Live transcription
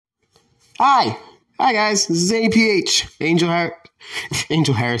Hi. Hi, guys. This is APH. Angel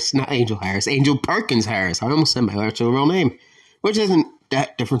Harris. Not Angel Harris. Angel Perkins Harris. I almost said my actual real name, which isn't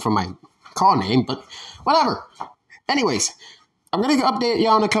that different from my call name, but whatever. Anyways, I'm going to update you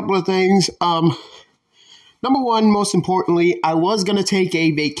on a couple of things. Number one, most importantly, I was going to take a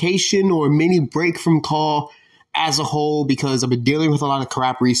vacation or mini break from call as a whole because I've been dealing with a lot of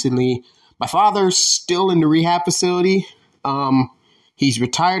crap recently. My father's still in the rehab facility. He's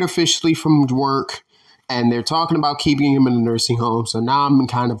retired officially from work, and they're talking about keeping him in a nursing home. So now I'm in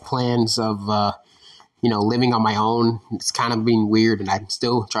kind of plans of, living on my own. It's kind of being weird, and I'm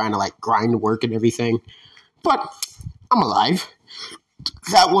still trying to grind to work and everything. But I'm alive.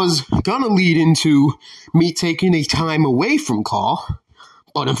 That was going to lead into me taking a time away from call.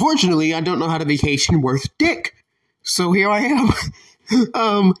 But unfortunately, I don't know how to vacation worth dick. So here I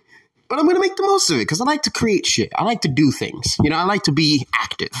am. But I'm going to make the most of it because I like to create shit. I like to do things. I like to be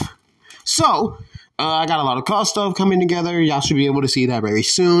active. So I got a lot of call stuff coming together. Y'all should be able to see that very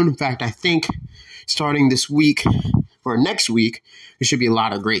soon. In fact, I think starting this week or next week, there should be a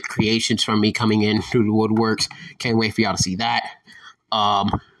lot of great creations from me coming in through the woodworks. Can't wait for y'all to see that.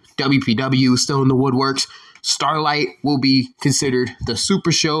 WPW is still in the woodworks. Starlight will be considered the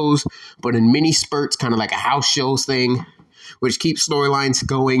super shows, but in mini spurts, kind of like a house shows thing, which keeps storylines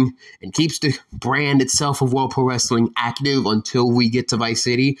going and keeps the brand itself of World Pro Wrestling active until we get to Vice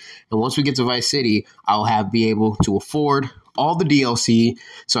City. And once we get to Vice City, I'll be able to afford all the DLC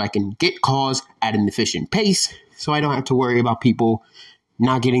so I can get calls at an efficient pace, so I don't have to worry about people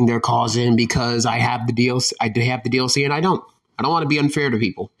not getting their calls in because I have the DLC. I have the DLC and I don't. I don't want to be unfair to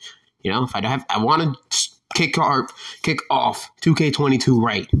people. If I want to kick off 2K22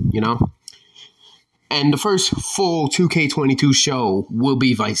 right, And the first full 2K22 show will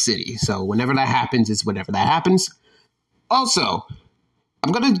be Vice City. So whenever that happens, it's whenever that happens. Also,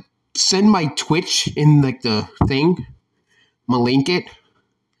 I'm going to send my Twitch in the thing. I'm going to link it.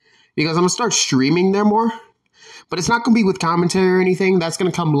 Because I'm going to start streaming there more. But it's not going to be with commentary or anything. That's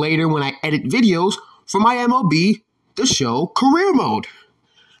going to come later when I edit videos for my MLB The Show career mode.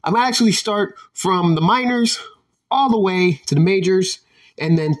 I'm going to actually start from the minors all the way to the majors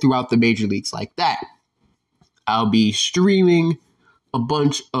and then throughout the major leagues like that. I'll be streaming a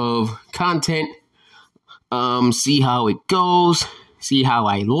bunch of content, see how it goes, see how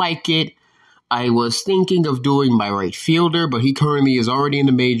I like it. I was thinking of doing my right fielder, but he currently is already in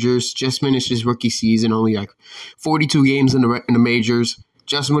the majors, just finished his rookie season, only 42 games in the majors.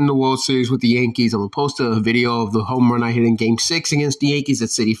 Just won the World Series with the Yankees. I'm going to post a video of the home run I hit in Game 6 against the Yankees at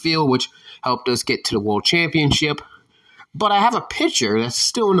Citi Field, which helped us get to the World Championship. But I have a picture that's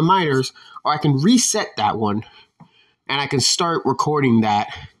still in the minors, or I can reset that one, and I can start recording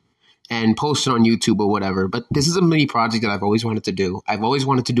that and post it on YouTube or whatever. But this is a mini project that I've always wanted to do. I've always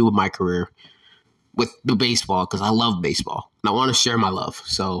wanted to do with my career with the baseball because I love baseball, and I want to share my love.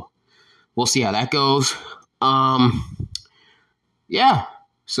 So we'll see how that goes. Yeah,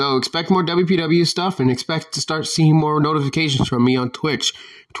 so expect more WPW stuff and expect to start seeing more notifications from me on Twitch.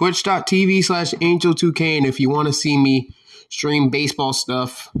 Twitch.tv/Angel2K. And if you want to see me stream baseball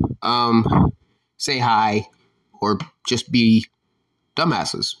stuff, say hi or just be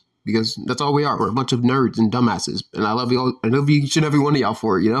dumbasses because that's all we are. We're a bunch of nerds and dumbasses. And I love you all. I love each and every one of y'all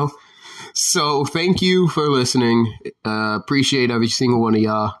for it, So thank you for listening. Appreciate every single one of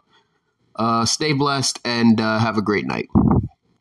y'all. Stay blessed and have a great night.